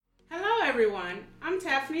everyone. I'm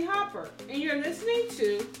Taffany Hopper, and you're listening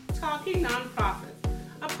to Talking Nonprofits,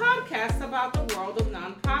 a podcast about the world of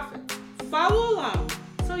nonprofits. Follow along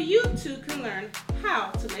so you too can learn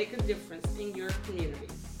how to make a difference in your community.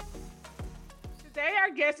 Today,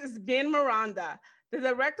 our guest is Ben Miranda, the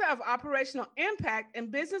Director of Operational Impact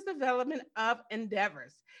and Business Development of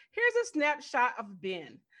Endeavors. Here's a snapshot of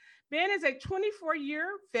Ben. Ben is a 24-year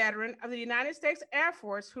veteran of the United States Air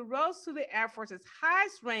Force who rose to the Air Force's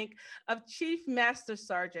highest rank of Chief Master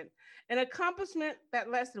Sergeant, an accomplishment that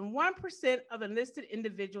less than 1% of enlisted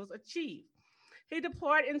individuals achieve. He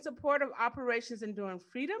deployed in support of Operations Enduring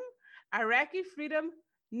Freedom, Iraqi Freedom,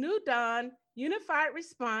 New Dawn, Unified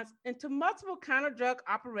Response, and to multiple counter-drug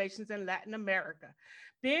operations in Latin America.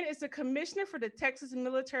 Ben is the commissioner for the Texas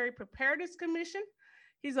Military Preparedness Commission.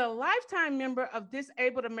 He's a lifetime member of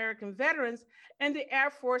Disabled American Veterans and the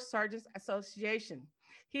Air Force Sergeants Association.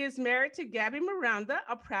 He is married to Gabby Miranda,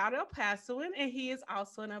 a proud El Pasoan, and he is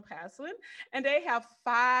also an El Pasoan. And they have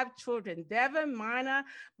 5 children, Devin, Mina,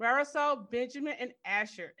 Marisol, Benjamin, and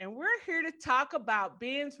Asher. And we're here to talk about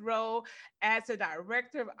Ben's role as the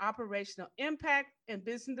Director of Operational Impact and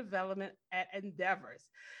Business Development at Endeavors.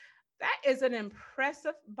 That is an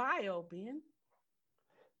impressive bio, Ben.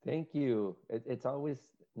 Thank you. It's always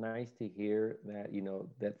nice to hear that,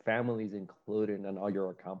 that family's included in all your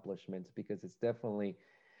accomplishments, because it's definitely,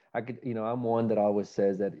 I'm one that always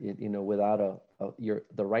says that, without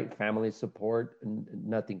the right family support,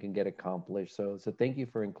 nothing can get accomplished. So thank you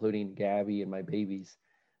for including Gabby and my babies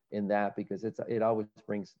in that, because it always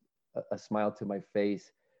brings a smile to my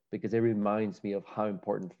face, because it reminds me of how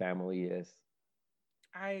important family is.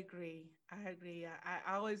 I agree.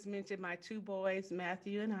 I always mention my 2 boys,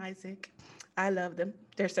 Matthew and Isaac. I love them.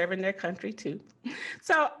 They're serving their country too.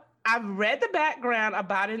 So I've read the background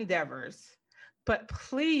about Endeavors, but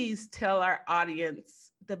please tell our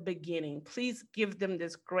audience the beginning. Please give them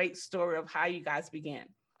this great story of how you guys began.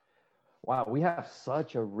 Wow, we have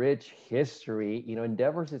such a rich history.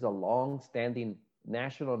 Endeavors is a long-standing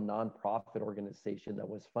national nonprofit organization that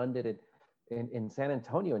was funded in San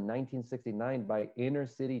Antonio in 1969 by inner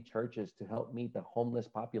city churches to help meet the homeless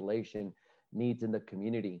population needs in the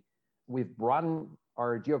community. We've broadened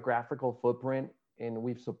our geographical footprint, and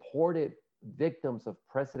we've supported victims of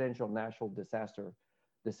presidential natural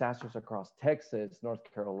disasters across Texas, North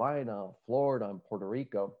Carolina, Florida, and Puerto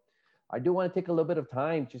Rico. I do want to take a little bit of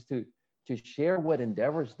time just to share what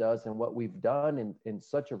Endeavors does and what we've done in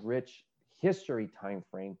such a rich history time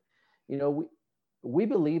frame. We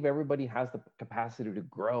believe everybody has the capacity to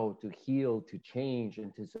grow, to heal, to change,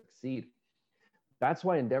 and to succeed. That's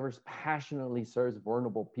why Endeavors passionately serves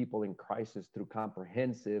vulnerable people in crisis through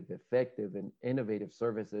comprehensive, effective, and innovative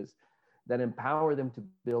services that empower them to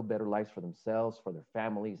build better lives for themselves, for their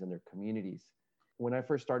families, and their communities. When I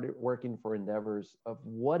first started working for Endeavors, of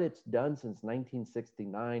what it's done since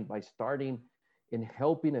 1969, by starting in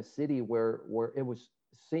helping a city where it was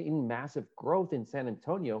seeing massive growth in San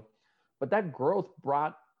Antonio, but that growth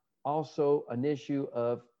brought also an issue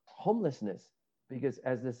of homelessness, because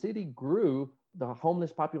as the city grew, the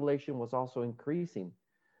homeless population was also increasing.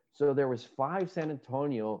 So there was 5 San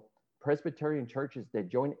Antonio Presbyterian churches that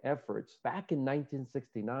joined efforts back in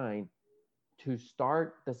 1969 to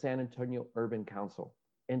start the San Antonio Urban Council.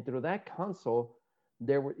 And through that council,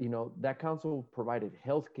 that council provided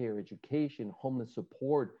healthcare, education, homeless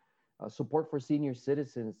support, support for senior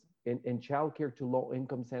citizens, and childcare to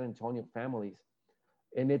low-income San Antonio families.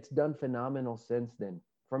 And it's done phenomenal since then.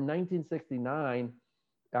 From 1969,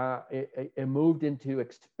 it moved into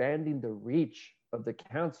expanding the reach of the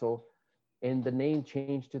council, and the name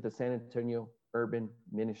changed to the San Antonio Urban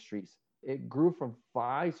Ministries. It grew from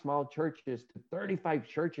 5 small churches to 35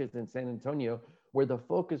 churches in San Antonio, where the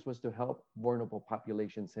focus was to help vulnerable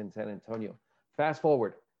populations in San Antonio. Fast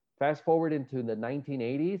forward into the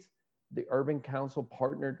 1980s, the Urban Council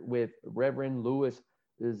partnered with Reverend Louis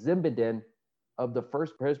Zimbenden of the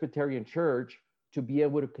First Presbyterian Church to be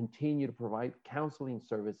able to continue to provide counseling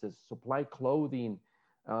services, supply clothing,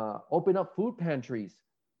 open up food pantries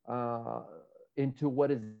into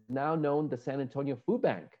what is now known the San Antonio Food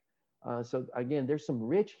Bank. So again, there's some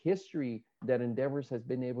rich history that Endeavors has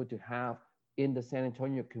been able to have in the San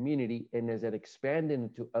Antonio community, and as it expanded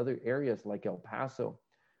into other areas like El Paso.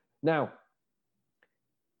 Now,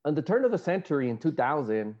 on the turn of the century in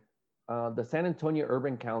 2000, the San Antonio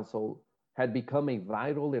Urban Council had become a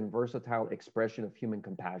vital and versatile expression of human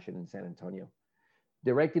compassion in San Antonio.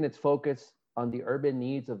 Directing its focus on the urban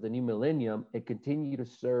needs of the new millennium, it continued to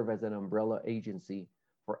serve as an umbrella agency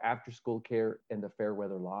for after-school care and the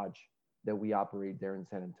Fairweather Lodge that we operate there in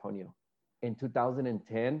San Antonio. In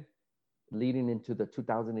 2010, leading into the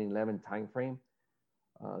 2011 timeframe.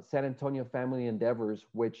 San Antonio Family Endeavors,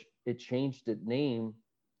 which it changed its name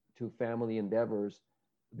to Family Endeavors,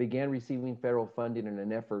 began receiving federal funding in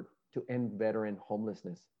an effort to end veteran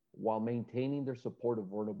homelessness while maintaining their support of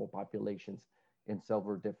vulnerable populations in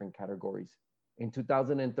several different categories. In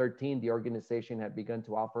 2013, the organization had begun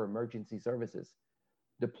to offer emergency services,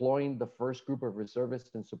 deploying the first group of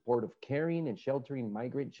reservists in support of caring and sheltering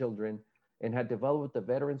migrant children, and had developed the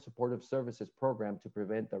Veteran Supportive Services Program to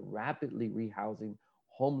prevent the rapidly rehousing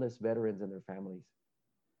homeless veterans and their families.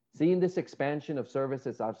 Seeing this expansion of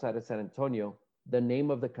services outside of San Antonio, the name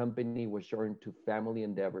of the company was shortened to Family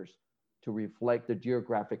Endeavors to reflect the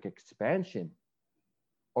geographic expansion.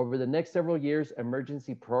 Over the next several years,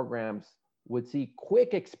 emergency programs would see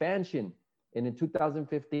quick expansion. And in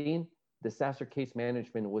 2015, disaster case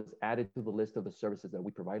management was added to the list of the services that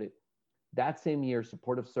we provided. That same year,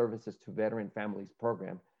 supportive services to veteran families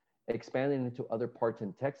program expanded into other parts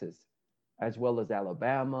in Texas, as well as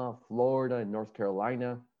Alabama, Florida, and North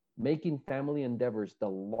Carolina, making Family Endeavors the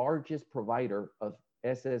largest provider of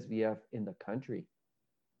SSVF in the country.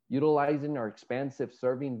 Utilizing our expansive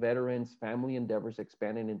serving veterans, Family Endeavors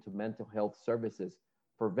expanded into mental health services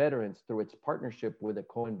for veterans through its partnership with the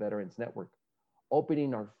Cohen Veterans Network,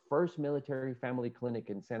 opening our first military family clinic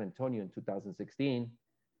in San Antonio in 2016.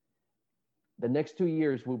 The next 2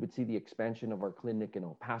 years, we would see the expansion of our clinic in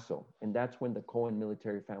El Paso, and that's when the Cohen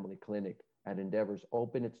Military Family Clinic at Endeavors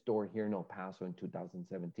opened its door here in El Paso in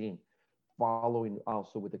 2017, following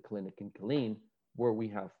also with a clinic in Killeen, where we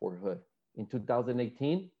have Fort Hood. In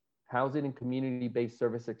 2018, housing and community-based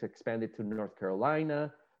services expanded to North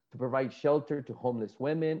Carolina to provide shelter to homeless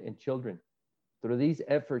women and children. Through these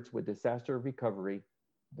efforts with disaster recovery,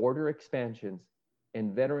 border expansions,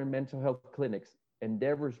 and veteran mental health clinics,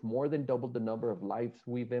 Endeavors more than doubled the number of lives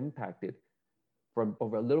we've impacted from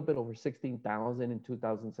over a little bit over 16,000 in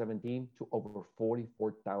 2017 to over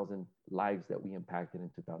 44,000 lives that we impacted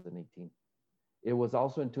in 2018. It was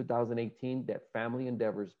also in 2018 that Family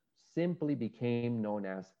Endeavors simply became known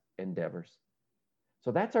as Endeavors.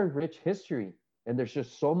 So that's our rich history. And there's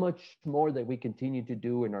just so much more that we continue to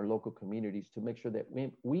do in our local communities to make sure that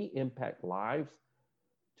we impact lives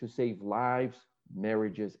to save lives,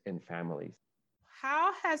 marriages, and families.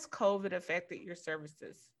 How has COVID affected your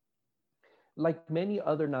services? Like many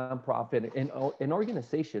other nonprofit and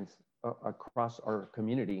organizations across our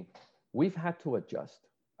community, we've had to adjust.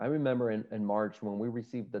 I remember in March when we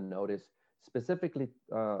received the notice specifically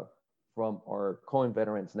from our Cohen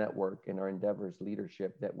Veterans Network and our Endeavors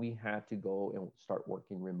leadership that we had to go and start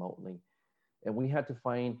working remotely. And we had to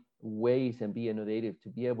find ways and be innovative to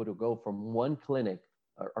be able to go from one clinic,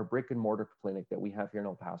 our brick and mortar clinic that we have here in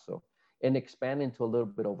El Paso, and expand into a little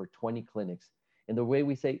bit over 20 clinics. And the way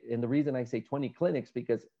we say, and the reason I say 20 clinics,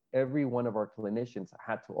 because every one of our clinicians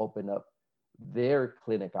had to open up their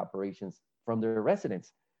clinic operations from their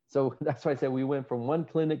residents. So that's why I said we went from one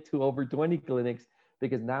clinic to over 20 clinics,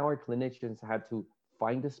 because now our clinicians had to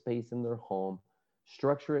find a space in their home,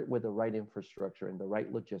 structure it with the right infrastructure and the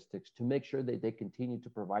right logistics to make sure that they continue to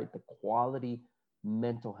provide the quality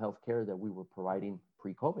mental health care that we were providing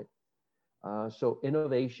pre-COVID. So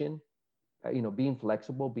innovation, being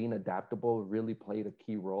flexible, being adaptable really played a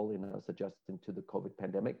key role in us adjusting to the COVID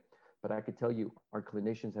pandemic. But I could tell you, our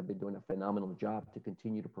clinicians have been doing a phenomenal job to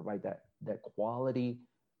continue to provide that quality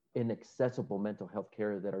and accessible mental health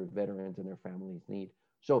care that our veterans and their families need.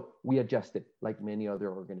 So we adjusted like many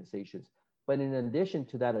other organizations. But in addition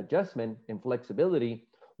to that adjustment and flexibility,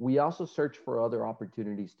 we also searched for other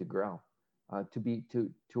opportunities to grow,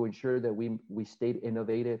 to ensure that we stayed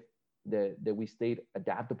innovative, that we stayed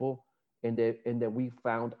adaptable, and that we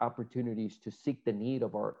found opportunities to seek the need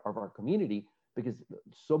of our community, because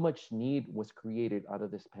so much need was created out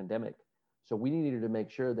of this pandemic. So we needed to make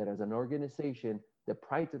sure that as an organization that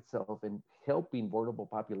prides itself in helping vulnerable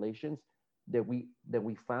populations, that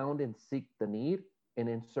we found and seek the need and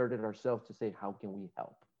inserted ourselves to say, how can we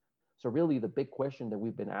help? So really the big question that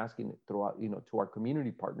we've been asking throughout, to our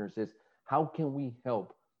community partners is, how can we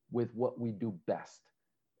help with what we do best?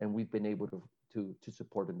 And we've been able to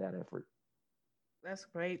support in that effort. That's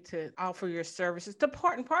great to offer your services. The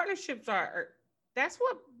partnerships that's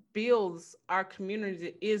what builds our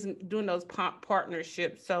community, is doing those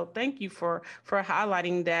partnerships. So thank you for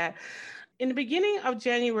highlighting that. In the beginning of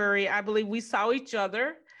January, I believe we saw each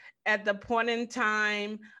other at the point in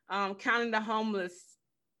time, counting the homeless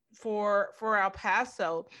for El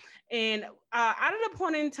Paso. And out of the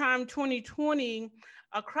point in time, 2020,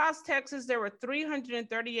 across Texas, there were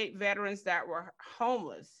 338 veterans that were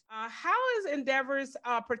homeless. How is Endeavors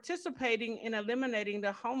participating in eliminating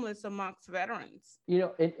the homeless amongst veterans?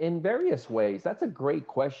 In various ways. That's a great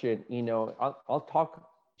question. I'll talk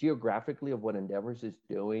geographically of what Endeavors is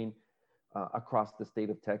doing across the state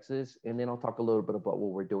of Texas, and then I'll talk a little bit about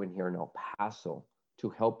what we're doing here in El Paso to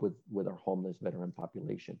help with our homeless veteran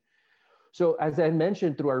population. So, as I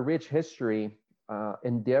mentioned, through our rich history,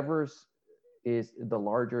 Endeavors is the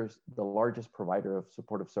largest provider of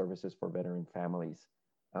supportive services for veteran families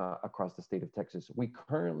across the state of Texas. We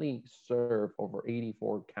currently serve over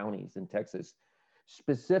 84 counties in Texas,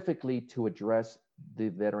 specifically to address the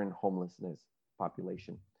veteran homelessness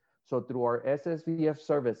population. So through our SSVF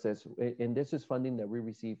services, and this is funding that we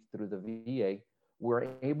receive through the VA, we're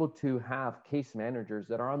able to have case managers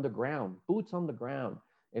that are on the ground, boots on the ground,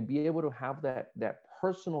 and be able to have that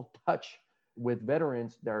personal touch with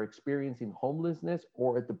veterans that are experiencing homelessness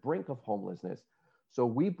or at the brink of homelessness. So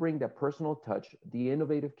we bring that personal touch, the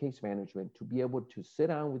innovative case management, to be able to sit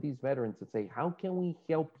down with these veterans and say, how can we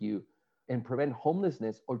help you and prevent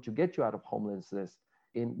homelessness or to get you out of homelessness,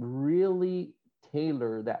 and really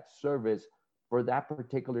tailor that service for that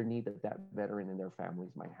particular need that that veteran and their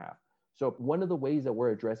families might have. So one of the ways that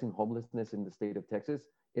we're addressing homelessness in the state of Texas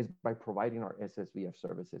is by providing our SSVF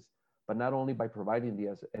services. But not only by providing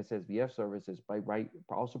the SSVF services, by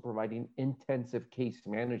also providing intensive case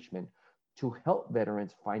management to help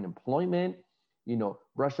veterans find employment,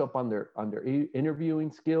 brush up on their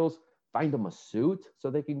interviewing skills, find them a suit so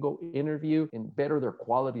they can go interview and better their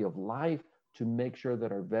quality of life to make sure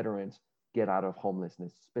that our veterans get out of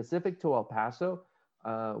homelessness. Specific to El Paso,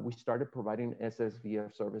 we started providing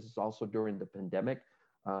SSVF services also during the pandemic.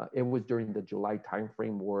 It was during the July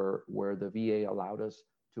timeframe where the VA allowed us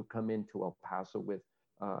to come into El Paso with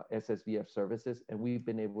SSVF services, and we've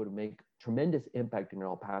been able to make tremendous impact in our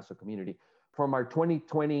El Paso community. From our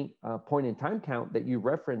 2020 point in time count that you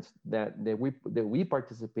referenced that we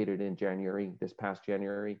participated in this past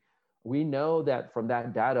January, we know that from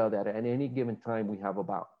that data that at any given time we have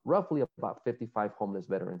roughly about 55 homeless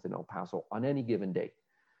veterans in El Paso on any given day.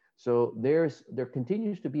 So there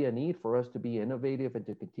continues to be a need for us to be innovative and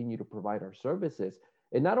to continue to provide our services,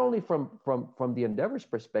 and not only from the Endeavors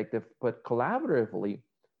perspective, but collaboratively,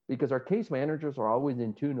 because our case managers are always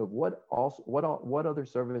in tune of what other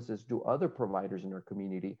services do other providers in our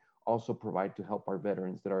community also provide to help our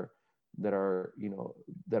veterans that are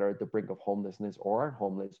at the brink of homelessness or are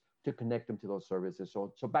homeless, to connect them to those services.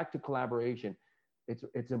 So back to collaboration,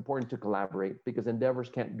 it's important to collaborate because Endeavors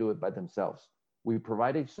can't do it by themselves. We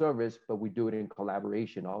provide a service, but we do it in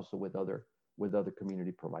collaboration also with other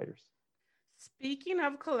community providers. Speaking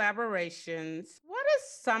of collaborations, what is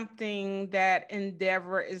something that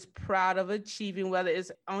Endeavor is proud of achieving, whether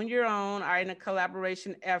it's on your own or in a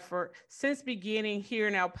collaboration effort since beginning here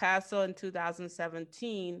in El Paso in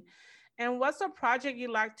 2017? And what's a project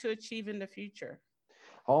you'd like to achieve in the future?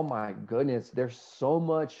 Oh my goodness, there's so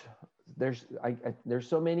much. There's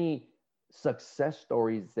so many success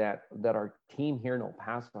stories that our team here in El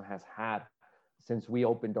Paso has had since we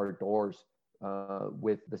opened our doors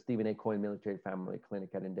with the Stephen A. Cohen Military Family Clinic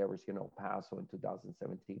at Endeavors here in El Paso in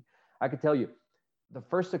 2017. I could tell you, the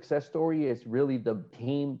first success story is really the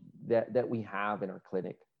team that we have in our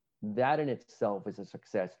clinic. That in itself is a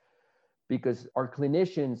success because our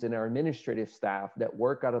clinicians and our administrative staff that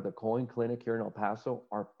work out of the Cohen Clinic here in El Paso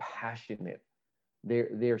are passionate.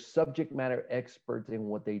 They're subject matter experts in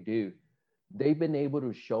what they do. They've been able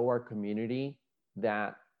to show our community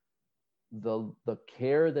that the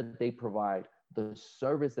care that they provide, the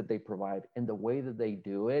service that they provide, and the way that they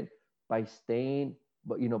do it by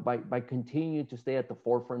continuing to stay at the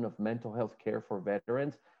forefront of mental health care for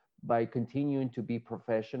veterans, by continuing to be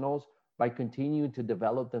professionals, by continuing to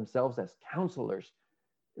develop themselves as counselors.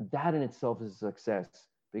 That in itself is a success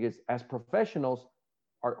because as professionals,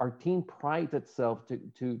 our team prides itself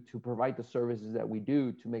to provide the services that we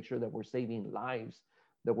do to make sure that we're saving lives,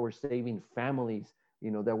 that we're saving families,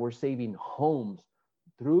 that we're saving homes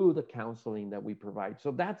through the counseling that we provide.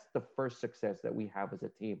 So that's the first success that we have as a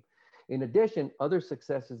team. In addition, other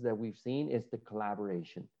successes that we've seen is the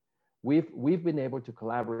collaboration. We've been able to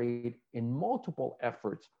collaborate in multiple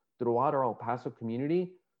efforts throughout our El Paso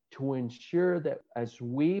community to ensure that as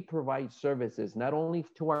we provide services, not only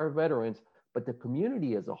to our veterans, but the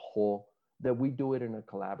community as a whole, that we do it in a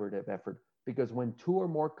collaborative effort. Because when two or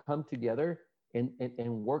more come together and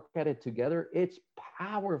work at it together, it's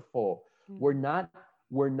powerful. Mm-hmm.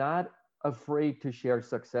 We're not afraid to share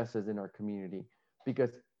successes in our community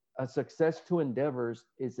because a success to Endeavors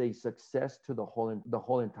is a success to the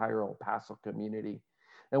whole entire El Paso community.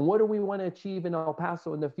 And what do we want to achieve in El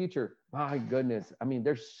Paso in the future? My goodness, I mean,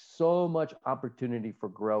 there's so much opportunity for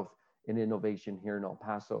growth and innovation here in El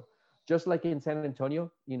Paso. Just like in San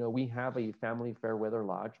Antonio, you know, we have a family fair weather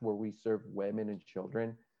lodge where we serve women and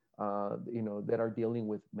children, you know, that are dealing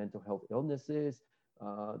with mental health illnesses,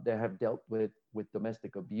 that have dealt with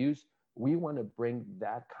domestic abuse. We want to bring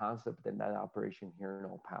that concept and that operation here in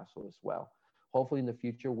El Paso as well. Hopefully in the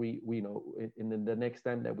future, we you know, in the next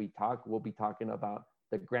time that we talk, we'll be talking about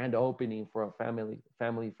the grand opening for a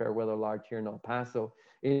family fair weather lodge here in El Paso.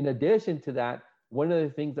 In addition to that, one of the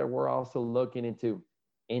things that we're also looking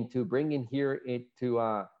into bringing here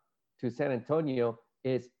to San Antonio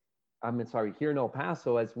is, I'm sorry, here in El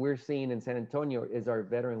Paso, as we're seeing in San Antonio, is our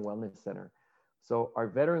Veteran Wellness Center. So our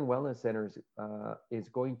Veteran Wellness Centers is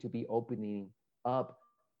going to be opening up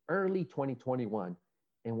early 2021,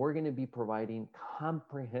 and we're going to be providing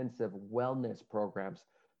comprehensive wellness programs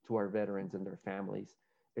to our veterans and their families.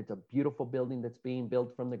 It's a beautiful building that's being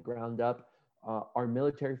built from the ground up. Our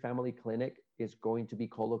military family clinic is going to be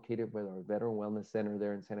co-located with our Veteran Wellness Center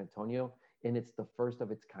there in San Antonio, and it's the first of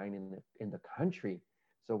its kind in the country.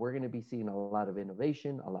 So we're going to be seeing a lot of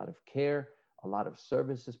innovation, a lot of care, a lot of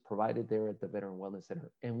services provided there at the Veteran Wellness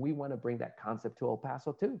Center. And we want to bring that concept to El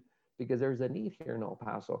Paso too, because there's a need here in El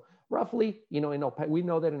Paso. Roughly, you know, we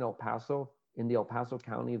know that in El Paso, in the El Paso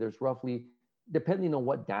County, there's roughly, depending on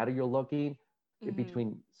what data you're looking,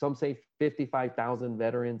 between, some say 55,000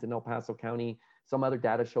 veterans in El Paso County. Some other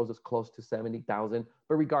data shows us close to 70,000.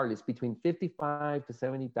 But regardless, between 55 to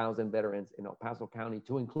 70,000 veterans in El Paso County,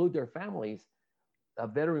 to include their families, a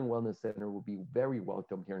Veteran Wellness Center will be very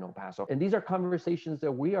welcome here in El Paso. And these are conversations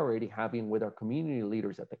that we are already having with our community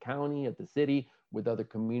leaders at the county, at the city, with other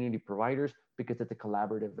community providers, because it's a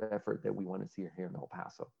collaborative effort that we want to see here in El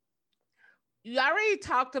Paso. You already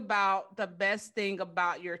talked about the best thing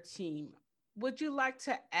about your team. Would you like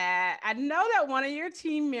to add? I know that one of your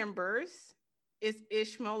team members is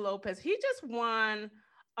Ishmael Lopez. He just won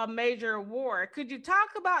a major award. Could you talk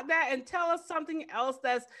about that and tell us something else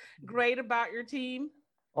that's great about your team?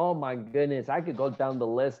 Oh my goodness, I could go down the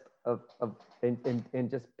list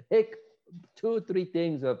and just pick two or three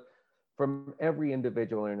things from every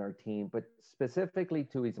individual in our team, but specifically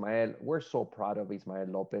to Ismael. We're so proud of Ismael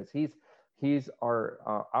Lopez. He's our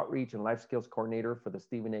outreach and life skills coordinator for the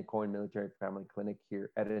Stephen A. Cohen Military Family Clinic here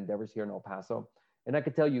at Endeavors here in El Paso. And I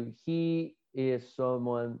could tell you, he is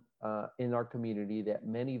someone in our community that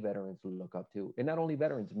many veterans look up to. And not only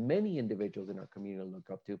veterans, many individuals in our community look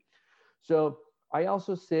up to. So I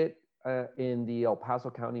also sit in the El Paso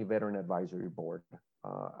County Veteran Advisory Board.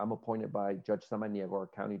 I'm appointed by Judge Samaniego, or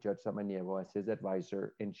County Judge Samaniego, as his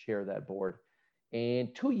advisor and chair that board.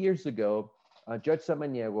 And 2 years ago, Judge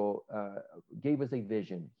Samaniego gave us a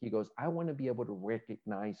vision. He goes, I want to be able to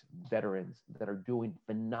recognize veterans that are doing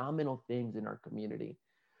phenomenal things in our community.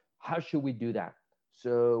 How should we do that?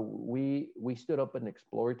 So we stood up an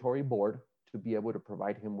exploratory board to be able to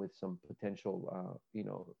provide him with some potential,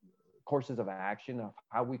 courses of action of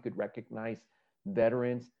how we could recognize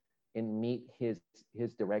veterans and meet his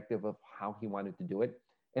directive of how he wanted to do it.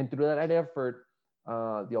 And through that effort,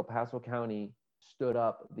 the El Paso County stood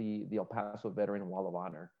up the El Paso Veteran Wall of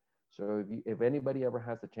Honor. So if anybody ever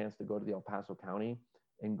has the chance to go to the El Paso County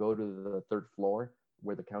and go to the third floor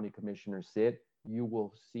where the county commissioners sit, you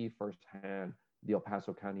will see firsthand the El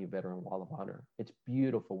Paso County Veteran Wall of Honor. It's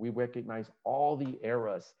beautiful. We recognize all the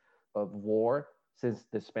eras of war since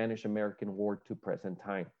the Spanish-American War to present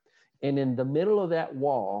time. And in the middle of that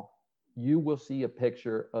wall, you will see a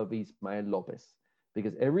picture of Ismael Lopez,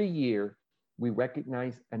 because every year we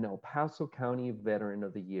recognize an El Paso County Veteran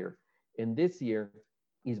of the Year. And this year,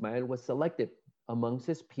 Ismael was selected amongst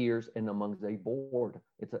his peers and amongst a board.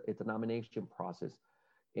 It's a nomination process.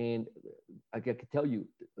 And I could tell you,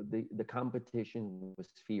 the competition was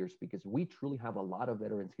fierce, because we truly have a lot of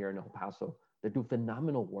veterans here in El Paso that do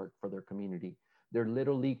phenomenal work for their community. They're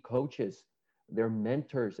literally coaches, they're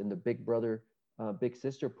mentors in the Big Brother, Big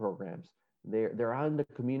Sister programs. They're out in the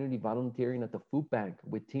community volunteering at the food bank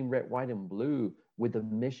with Team Red, White, and Blue, with the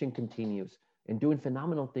Mission Continues, and doing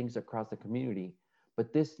phenomenal things across the community.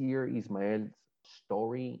 But this year, Ismael's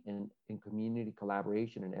story and community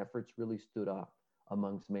collaboration and efforts really stood up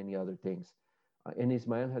amongst many other things. And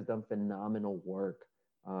Ismael has done phenomenal work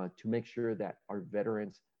to make sure that our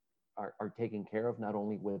veterans are taken care of, not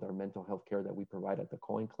only with our mental health care that we provide at the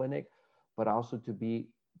Cohen Clinic, but also to be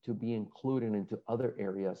included into other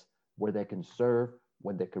areas where they can serve,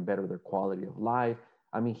 when they can better their quality of life.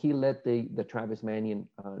 I mean, he led the Travis Manion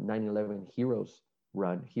 9/11 Heroes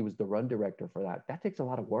run. He was the run director for that. That takes a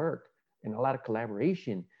lot of work and a lot of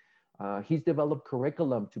collaboration. He's developed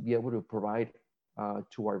curriculum to be able to provide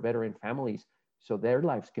to our veteran families so their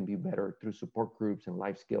lives can be better through support groups and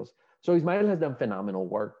life skills. So Ismael has done phenomenal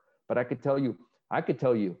work, but I could tell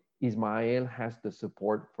you, Ismael has the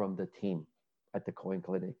support from the team at the Cohen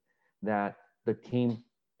Clinic, that the team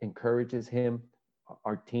encourages him,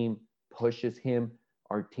 our team pushes him,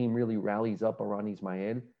 our team really rallies up around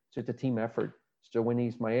Ismael. So it's a team effort. So when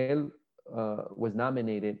Ismael was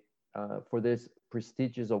nominated for this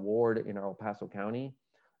prestigious award in our El Paso County,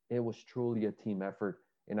 it was truly a team effort.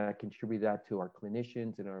 And I contribute that to our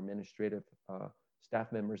clinicians and our administrative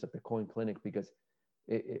staff members at the Cohen Clinic, because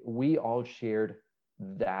we all shared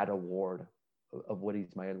that award of what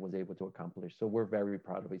Ismael was able to accomplish. So we're very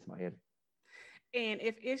proud of Ismael. And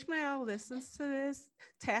if Ishmael listens to this,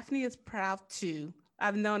 Taffany is proud too.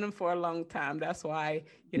 I've known him for a long time. That's why, I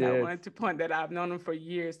Yes. wanted to point that out. I've known him for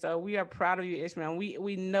years. So we are proud of you, Ishmael.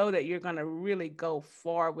 We know that you're going to really go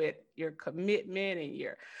far with your commitment and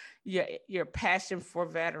your passion for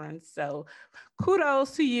veterans. So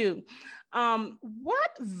kudos to you.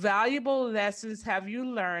 What valuable lessons have you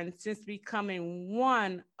learned since becoming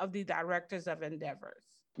one of the directors of Endeavors?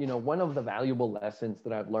 One of the valuable lessons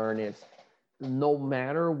that I've learned is no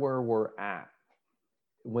matter where we're at,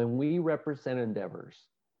 when we represent Endeavors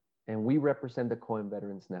and we represent the Cohen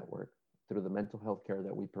Veterans Network through the mental health care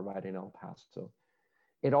that we provide in El Paso,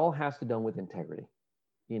 it all has to do with integrity.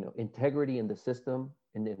 Integrity in the system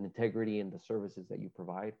and then integrity in the services that you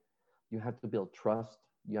provide. You have to build trust.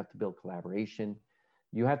 You have to build collaboration.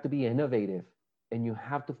 You have to be innovative, and you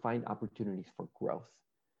have to find opportunities for growth.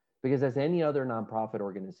 Because as any other nonprofit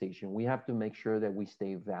organization, we have to make sure that we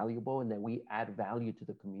stay valuable and that we add value to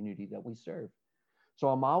the community that we serve. So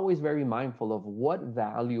I'm always very mindful of what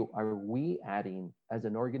value are we adding as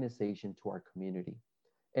an organization to our community,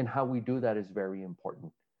 and how we do that is very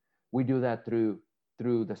important. We do that through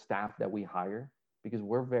the staff that we hire, because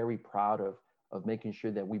we're very proud of making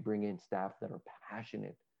sure that we bring in staff that are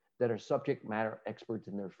passionate, that are subject matter experts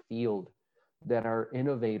in their field, that are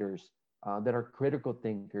innovators, that are critical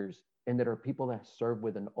thinkers, and that are people that serve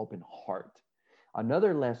with an open heart.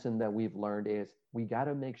 Another lesson that we've learned is we got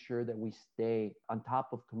to make sure that we stay on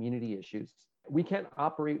top of community issues. We can't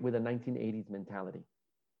operate with a 1980s mentality.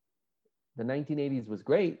 The 1980s was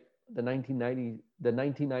great. The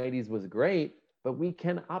 1990s was great, but we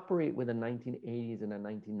can operate with a 1980s and a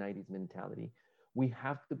 1990s mentality. We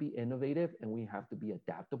have to be innovative and we have to be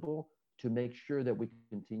adaptable to make sure that we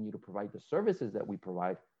continue to provide the services that we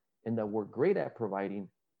provide and that we're great at providing,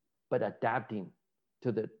 but adapting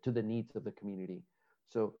to the needs of the community.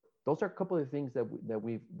 So those are a couple of things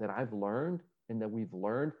that I've learned and that we've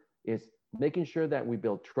learned is making sure that we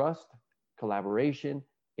build trust, collaboration,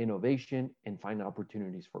 innovation, and find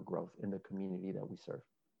opportunities for growth in the community that we serve.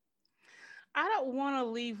 I don't want to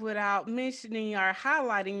leave without mentioning or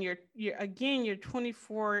highlighting your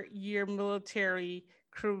 24-year military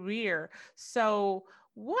career. So,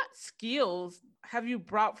 what skills have you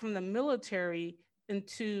brought from the military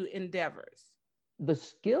into Endeavors? The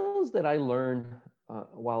skills that I learned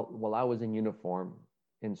while I was in uniform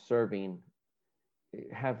and serving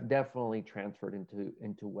have definitely transferred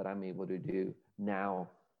into what I'm able to do now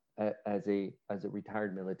as a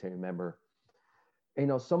retired military member.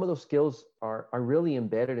 Some of those skills are really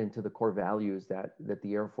embedded into the core values that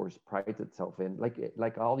the Air Force prides itself in.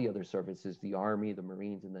 Like all the other services, the Army, the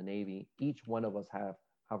Marines, and the Navy, each one of us have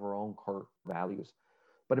our own core values.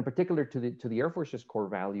 But in particular, to the Air Force's core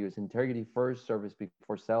values: integrity first, service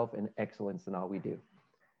before self, and excellence in all we do.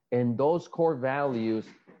 And those core values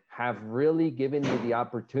have really given me the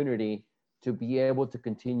opportunity to be able to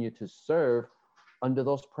continue to serve under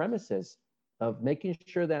those premises of making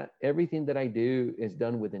sure that everything that I do is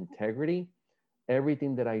done with integrity,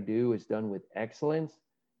 everything that I do is done with excellence,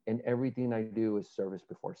 and everything I do is service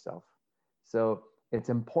before self. So it's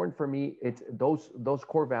important for me. It's those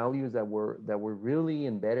core values that were really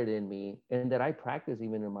embedded in me and that I practice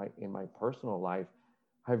even in my personal life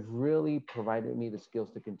have really provided me the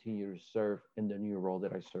skills to continue to serve in the new role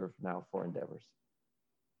that I serve now for Endeavors.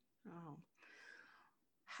 Oh.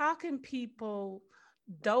 How can people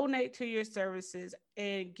donate to your services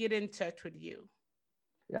and get in touch with you?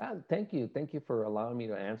 Yeah, thank you. Thank you for allowing me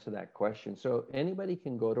to answer that question. So anybody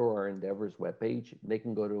can go to our Endeavors webpage. They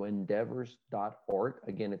can go to endeavors.org.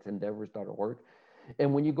 Again, it's endeavors.org.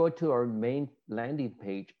 And when you go to our main landing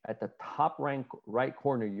page, at the top right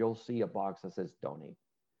corner, you'll see a box that says donate.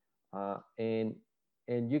 And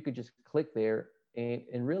you could just click there.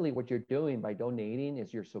 And really what you're doing by donating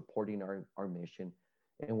is you're supporting our mission.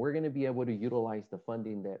 And we're going to be able to utilize the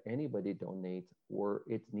funding that anybody donates where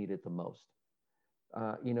it's needed the most.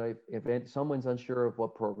 If someone's unsure of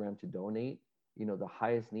what program to donate, the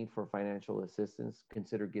highest need for financial assistance,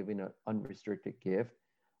 consider giving an unrestricted gift.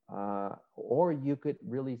 Or you could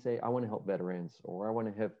really say, I want to help veterans, or I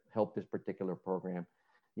want to help this particular program.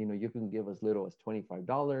 You can give as little as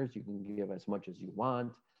 $25. You can give as much as you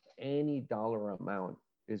want. Any dollar amount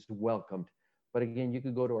is welcomed. But again, you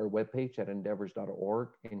could go to our webpage at endeavors.org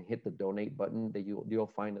and hit the donate button that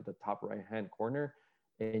you'll find at the top right-hand corner.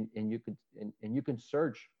 And you can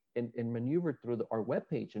search and maneuver through our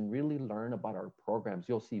webpage and really learn about our programs.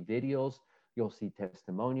 You'll see videos, you'll see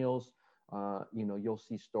testimonials, you'll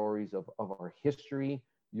see stories of our history.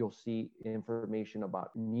 You'll see information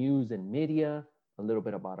about news and media, a little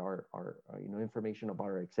bit about our information about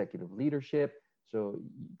our executive leadership. So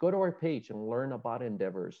go to our page and learn about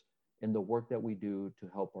Endeavors and the work that we do to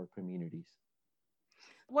help our communities.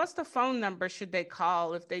 What's the phone number should they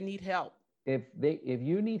call if they need help? If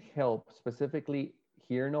you need help specifically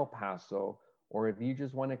here in El Paso, or if you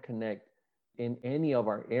just want to connect in any of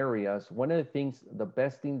our areas, one of the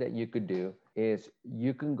best thing that you could do is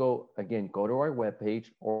you can go to our webpage,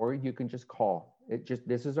 or you can just call.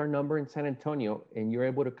 This is our number in San Antonio, and you're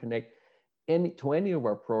able to connect to any of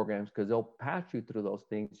our programs because they'll pass you through those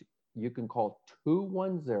things. You can call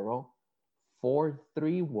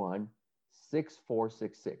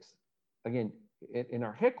 210-431-6466. Again, in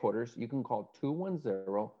our headquarters, you can call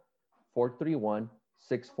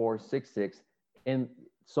 210-431-6466, and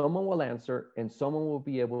someone will answer, and someone will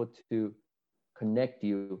be able to connect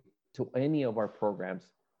you to any of our programs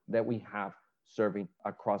that we have serving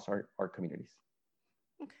across our communities.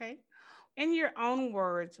 Okay. In your own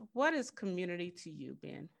words, what is community to you,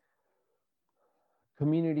 Ben?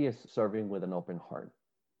 Community is serving with an open heart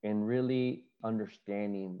and really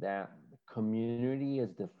understanding that community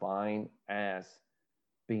is defined as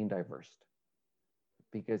being diverse.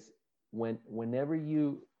 Because whenever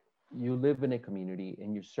you live in a community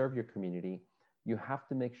and you serve your community, you have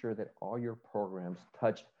to make sure that all your programs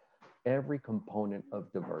touch every component of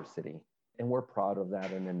diversity. And we're proud of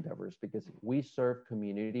that in Endeavors because we serve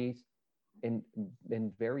communities in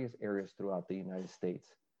various areas throughout the United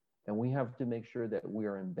States. And we have to make sure that we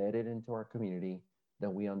are embedded into our community, that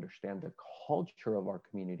we understand the culture of our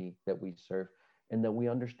community that we serve, and that we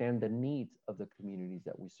understand the needs of the communities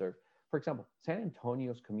that we serve. For example, San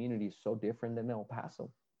Antonio's community is so different than El Paso.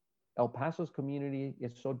 El Paso's community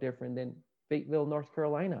is so different than Fayetteville, North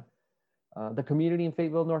Carolina. The community in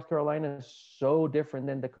Fayetteville, North Carolina is so different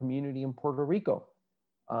than the community in Puerto Rico.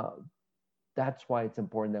 That's why it's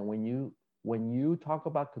important that when you talk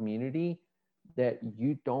about community, that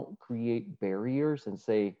you don't create barriers and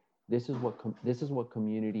say, this is what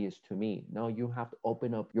community is to me. No, you have to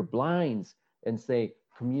open up your blinds and say,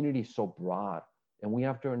 community is so broad. And we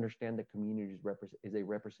have to understand that community is a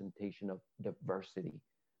representation of diversity.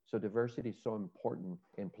 So diversity is so important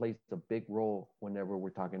and plays a big role whenever we're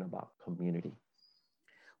talking about community.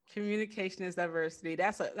 Communication is diversity.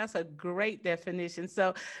 That's a great definition.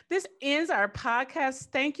 So this ends our podcast.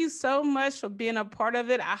 Thank you so much for being a part of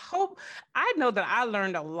it. I know that I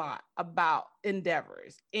learned a lot about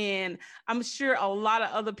Endeavors, and I'm sure a lot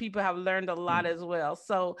of other people have learned a lot as well.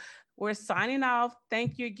 So we're signing off.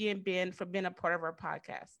 Thank you again, Ben, for being a part of our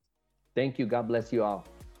podcast. Thank you. God bless you all.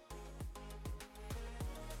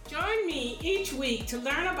 Join me each week to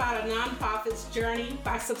learn about a nonprofit's journey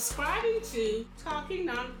by subscribing to Talking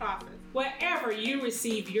Nonprofit, wherever you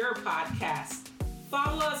receive your podcast.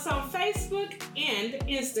 Follow us on Facebook and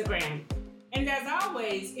Instagram. And as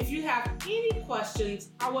always, if you have any questions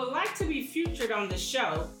or would like to be featured on the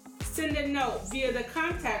show, send a note via the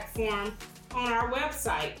contact form on our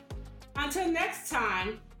website. Until next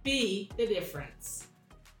time, be the difference.